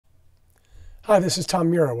Hi, this is Tom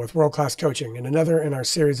Mura with World Class Coaching and another in our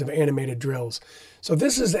series of animated drills. So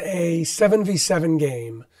this is a 7v7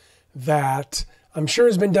 game that I'm sure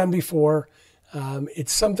has been done before.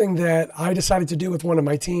 It's something that I decided to do with one of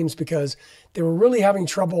my teams because they were really having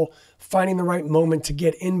trouble finding the right moment to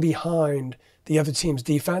get in behind the other team's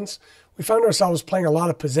defense. We found ourselves playing a lot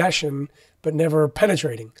of possession, but never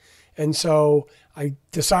penetrating. And so I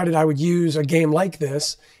decided I would use a game like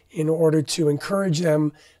this in order to encourage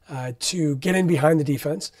them to get in behind the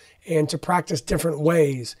defense and to practice different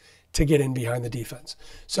ways to get in behind the defense.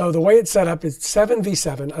 So the way it's set up is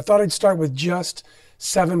 7v7. I thought I'd start with just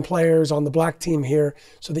 7 players on the black team here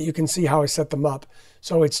so that you can see how I set them up.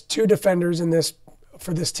 So it's 2 defenders in this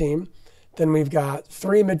for this team. Then we've got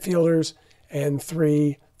 3 midfielders and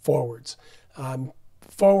 3 forwards.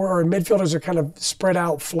 Midfielders are kind of spread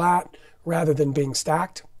out flat rather than being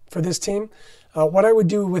stacked for this team. What I would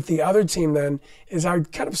do with the other team then is I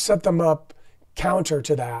would kind of set them up counter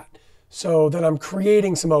to that so that I'm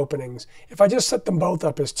creating some openings. If I just set them both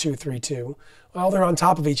up as 2-3-2, well, they're on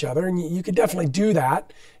top of each other, and you could definitely do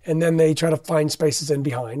that, and then they try to find spaces in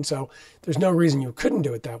behind. So there's no reason you couldn't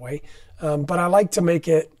do it that way. But I like to make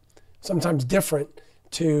it sometimes different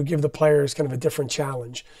to give the players kind of a different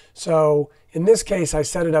challenge. So in this case, I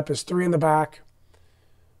set it up as 3 in the back,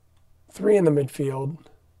 3 in the midfield,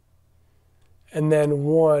 and then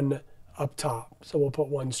 1 up top. So we'll put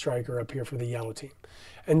 1 striker up here for the yellow team.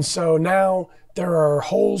 And so now there are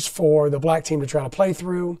holes for the black team to try to play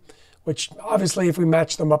through, which obviously if we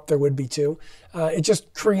match them up, there would be 2. It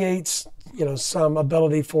just creates, some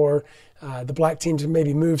ability for the black team to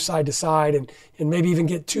maybe move side to side and maybe even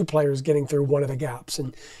get 2 players getting through one of the gaps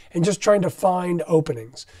and just trying to find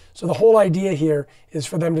openings. So the whole idea here is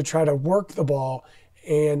for them to try to work the ball,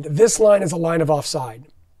 and this line is a line of offside.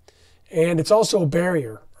 And it's also a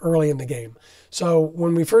barrier early in the game. So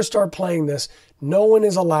when we first start playing this, no one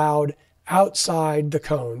is allowed outside the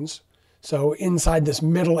cones, so inside this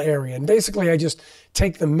middle area. And basically I just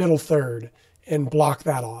take the middle third and block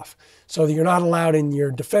that off. So that you're not allowed in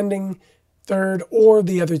your defending third or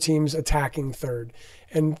the other team's attacking third.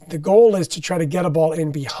 And the goal is to try to get a ball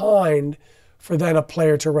in behind for then a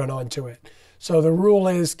player to run onto it. So the rule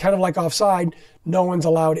is kind of like offside, no one's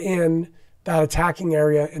allowed in that attacking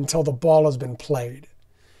area until the ball has been played.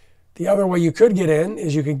 The other way you could get in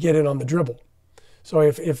is you could get in on the dribble. So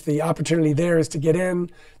if the opportunity there is to get in,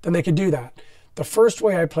 then they could do that. The first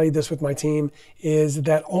way I played this with my team is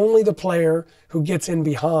that only the player who gets in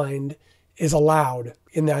behind is allowed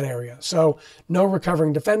in that area. So no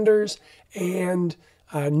recovering defenders and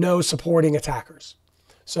no supporting attackers.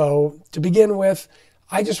 So to begin with,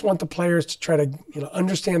 I just want the players to try to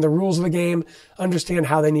understand the rules of the game, understand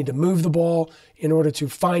how they need to move the ball in order to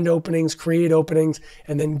find openings, create openings,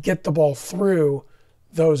 and then get the ball through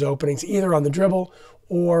those openings, either on the dribble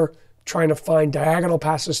or trying to find diagonal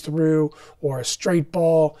passes through or a straight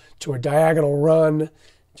ball to a diagonal run.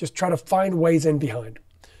 Just try to find ways in behind.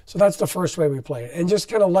 So that's the first way we play it. And just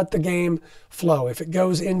kind of let the game flow. If it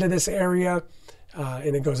goes into this area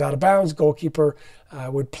and it goes out of bounds, goalkeeper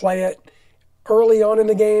would play it. Early on in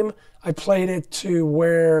the game, I played it to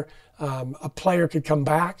where a player could come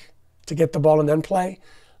back to get the ball and then play.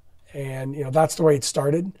 And that's the way it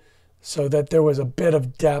started, so that there was a bit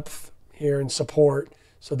of depth here and support,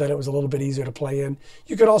 so that it was a little bit easier to play in.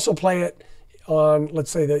 You could also play it on,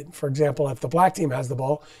 let's say that, for example, if the black team has the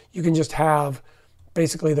ball, you can just have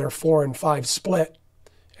basically their 4 and 5 split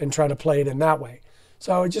and try to play it in that way.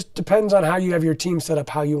 So it just depends on how you have your team set up,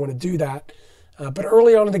 how you want to do that. But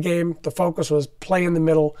early on in the game, the focus was play in the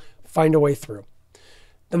middle, find a way through.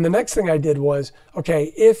 Then the next thing I did was, okay,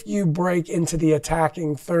 if you break into the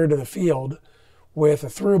attacking third of the field with a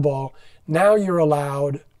through ball, now you're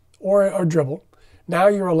allowed, or dribble, now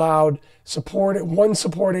you're allowed one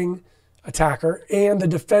supporting attacker, and the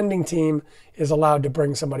defending team is allowed to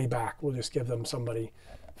bring somebody back. We'll just give them somebody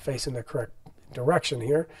facing the correct direction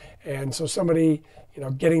here. And so somebody,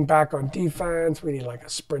 getting back on defense, we need like a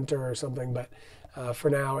sprinter or something, but for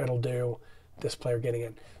now it'll do this player getting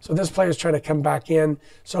in. So this player is trying to come back in.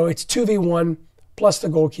 So it's 2v1 plus the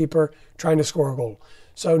goalkeeper trying to score a goal.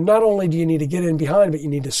 So not only do you need to get in behind, but you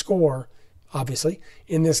need to score, obviously,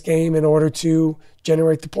 in this game in order to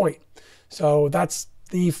generate the point. So that's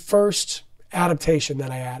the first adaptation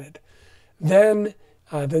that I added. Then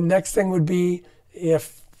the next thing would be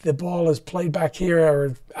if the ball is played back here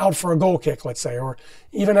or out for a goal kick, let's say, or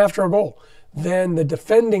even after a goal, then the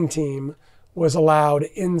defending team was allowed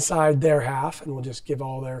inside their half, and we'll just give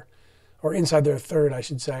all their, or inside their third, I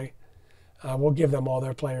should say. We'll give them all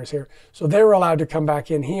their players here. So they're allowed to come back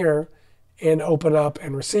in here and open up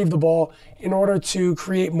and receive the ball in order to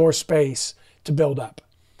create more space to build up.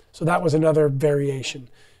 So that was another variation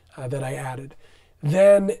that I added.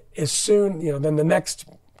 Then then the next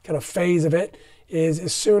kind of phase of it is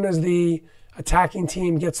as soon as the attacking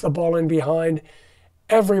team gets the ball in behind,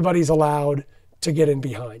 everybody's allowed to get in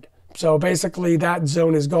behind. So basically that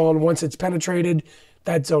zone is gone. Once it's penetrated,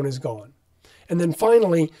 that zone is gone. And then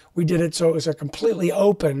finally, we did it so it was a completely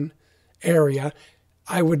open area.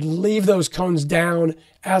 I would leave those cones down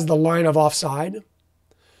as the line of offside.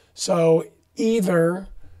 So either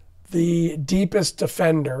the deepest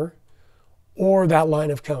defender or that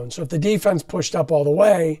line of cones. So if the defense pushed up all the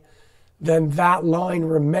way, then that line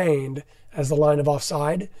remained as the line of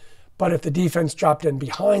offside. But if the defense dropped in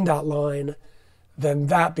behind that line, then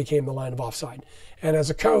that became the line of offside. And as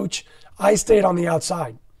a coach, I stayed on the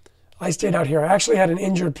outside. I stayed out here. I actually had an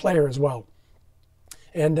injured player as well.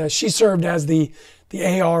 And she served as the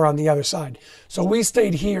AR on the other side. So we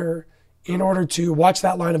stayed here in order to watch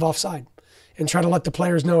that line of offside and try to let the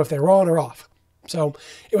players know if they were on or off. So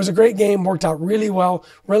it was a great game, worked out really well,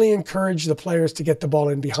 really encouraged the players to get the ball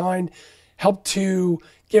in behind, helped to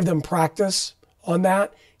give them practice on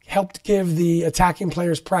that, helped give the attacking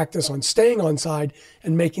players practice on staying onside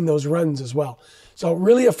and making those runs as well. So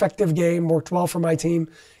really effective game, worked well for my team.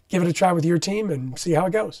 Give it a try with your team and see how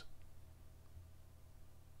it goes.